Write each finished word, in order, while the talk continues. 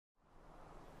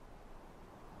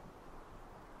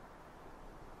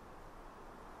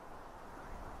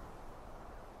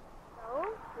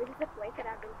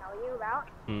telling you about.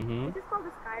 Mm-hmm. This is called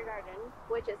the Sky Garden,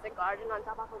 which is a garden on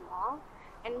top of a mall.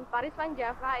 And Pariswan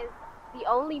Java is the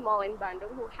only mall in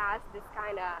Bandung who has this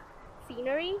kind of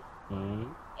scenery.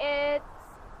 Mm-hmm. It's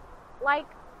like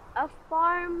a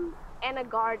farm and a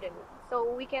garden,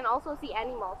 so we can also see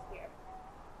animals here.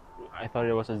 I thought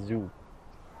it was a zoo.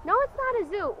 No, it's not a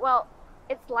zoo. Well,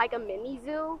 it's like a mini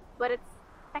zoo, but it's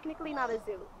technically not a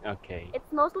zoo. Okay.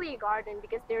 It's mostly a garden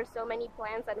because there's so many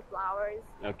plants and flowers.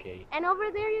 Okay. And over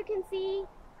there you can see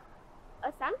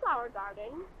a sunflower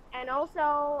garden and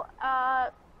also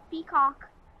a peacock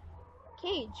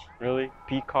cage. Really?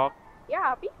 Peacock?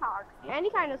 Yeah, peacocks. Any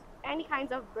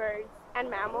kinds of birds and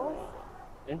mammals.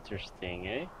 Interesting,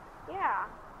 eh? Yeah.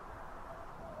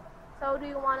 So do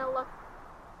you want to look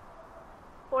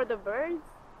for the birds?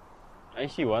 I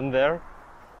see one there.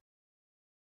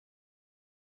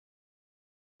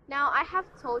 Now I have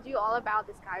told you all about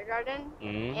the Sky Garden,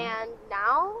 Mm. and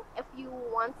now if you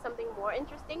want something more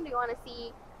interesting, do you want to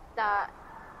see the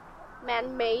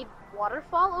man-made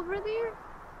waterfall over there?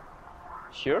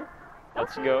 Sure.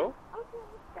 Let's Okay. go. Okay,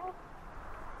 let's go.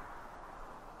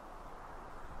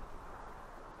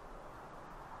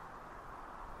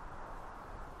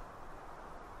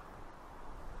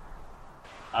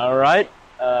 All right.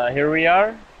 Here we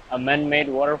are. A man-made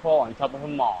waterfall on top of a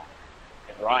mall.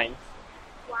 It rhymes.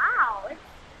 Wow, it's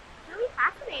really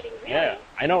fascinating, really. Yeah,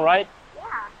 I know, right? Yeah.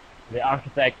 The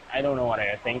architect, I don't know what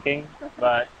they're thinking,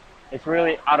 but it's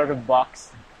really out of the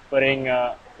box, putting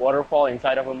a waterfall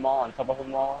inside of a mall, on top of a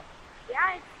mall.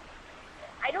 Yeah,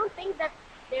 I don't think that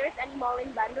there's any mall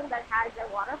in Bandung that has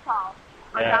a waterfall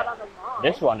on Yeah. top of a mall.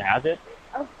 This one has it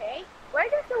Okay. Where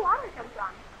does the water come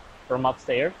from? from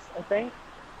upstairs, I think.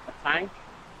 A tank.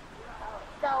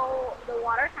 So the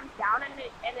water comes down and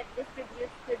it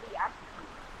distributes to the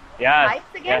Yes.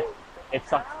 pipes again? Yes.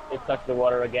 It sucks the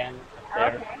water again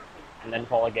upstairs, Okay. and then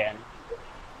fall again.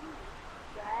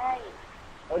 Right.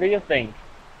 What do you think?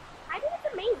 I think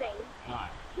it's amazing. Ah,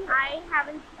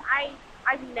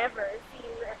 I've never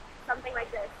seen something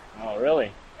like this. Oh,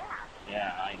 really? Yeah.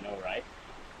 Yeah, I know, right?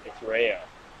 It's rare.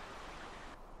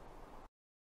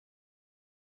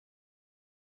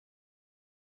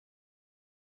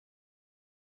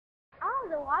 Oh,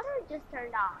 the water just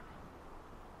turned off.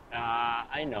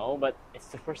 I know, but it's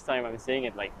the first time I'm seeing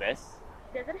it like this.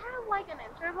 Does it have like an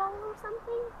interval or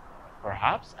something?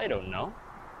 Perhaps, I don't know.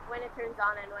 When it turns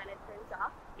on and when it turns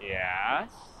off?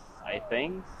 Yes, I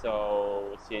think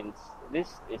so. Since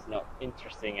this is not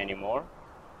interesting anymore,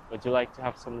 would you like to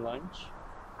have some lunch?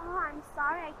 Oh, I'm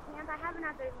sorry, I can't. I have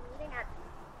another meeting at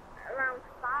around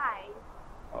 5.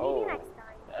 Oh, Maybe next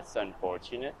time. that's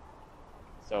unfortunate.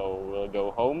 So we'll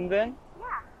go home then?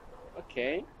 Yeah.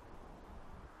 Okay.